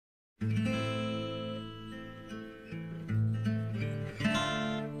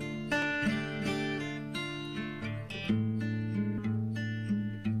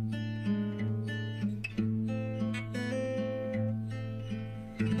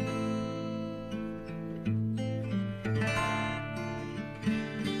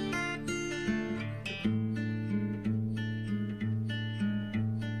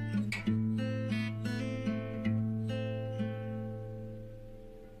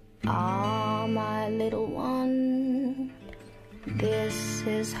Ah, my little one, this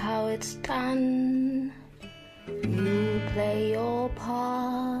is how it's done. You play your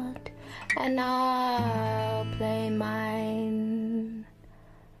part and I'll play mine.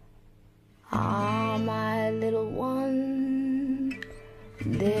 Ah, my little one,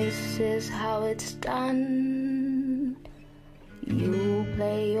 this is how it's done. You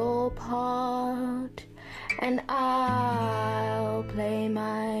play your part and I'll play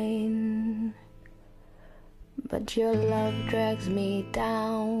mine. But your love drags me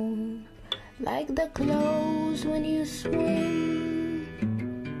down like the clothes when you swim.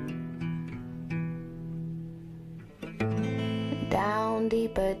 Down,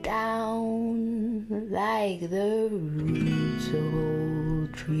 deeper down, like the roots of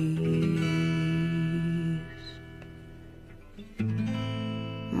old trees.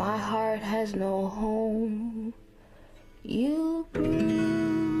 My heart has no home. You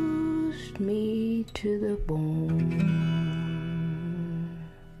bruised me to the bone.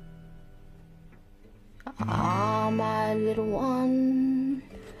 Ah, my little one,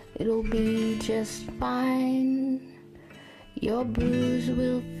 it'll be just fine. Your bruise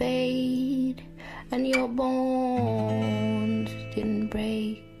will fade and your bones didn't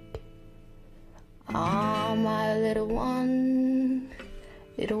break. Ah, my little one,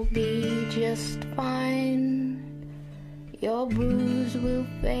 it'll be just fine. Your bruise will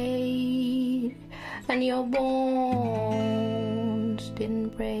fade and your bones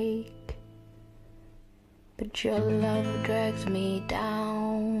didn't break. But your love drags me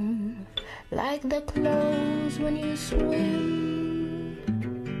down like the clothes when you swim.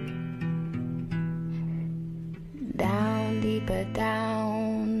 Down, deeper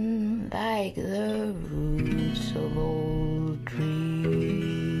down, like the roots of old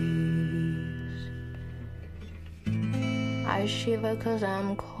trees. I shiver 'cause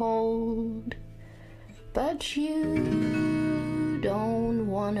I'm cold, but you don't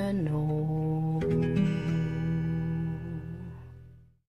wanna know.